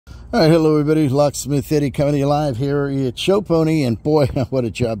All right, hello everybody. Locksmith Eddy coming to you live here at Show Pony, and boy, what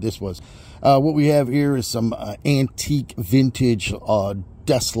a job this was. What we have here is some antique vintage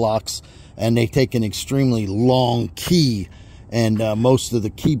desk locks, and they take an extremely long key, and most of the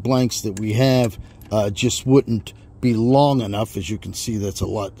key blanks that we have just wouldn't be long enough. As you can see, that's a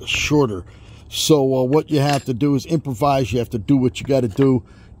lot shorter. So what you have to do is improvise. You have to do what you got to do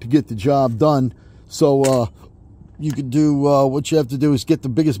to get the job done. So you can do what you have to do is get the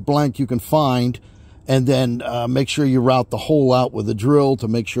biggest blank you can find, and then make sure you route the hole out with a drill to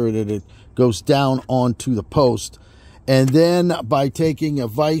make sure that it goes down onto the post. And then by taking a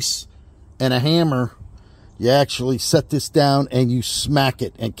vise and a hammer, you actually set this down and you smack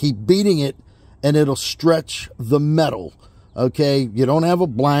it and keep beating it, and it'll stretch the metal. Okay, you don't have a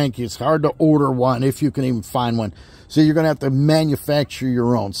blank. It's hard to order one if you can even find one. So you're going to have to manufacture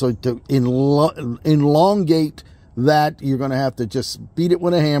your own. So to elongate that, you're going to have to just beat it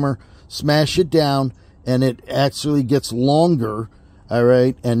with a hammer, smash it down, and it actually gets longer. All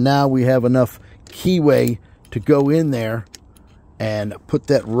right, and now we have enough keyway to go in there and put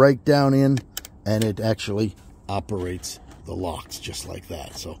that right down in, and it actually operates the locks just like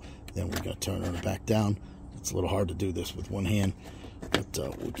that. So then we got to turn it back down. It's a little hard to do this with one hand, but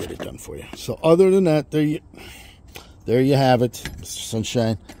we'll get it done for you. So other than that, there you have it, Mr.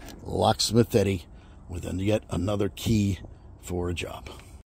 Sunshine, Locksmith Eddy, with yet another key for a job.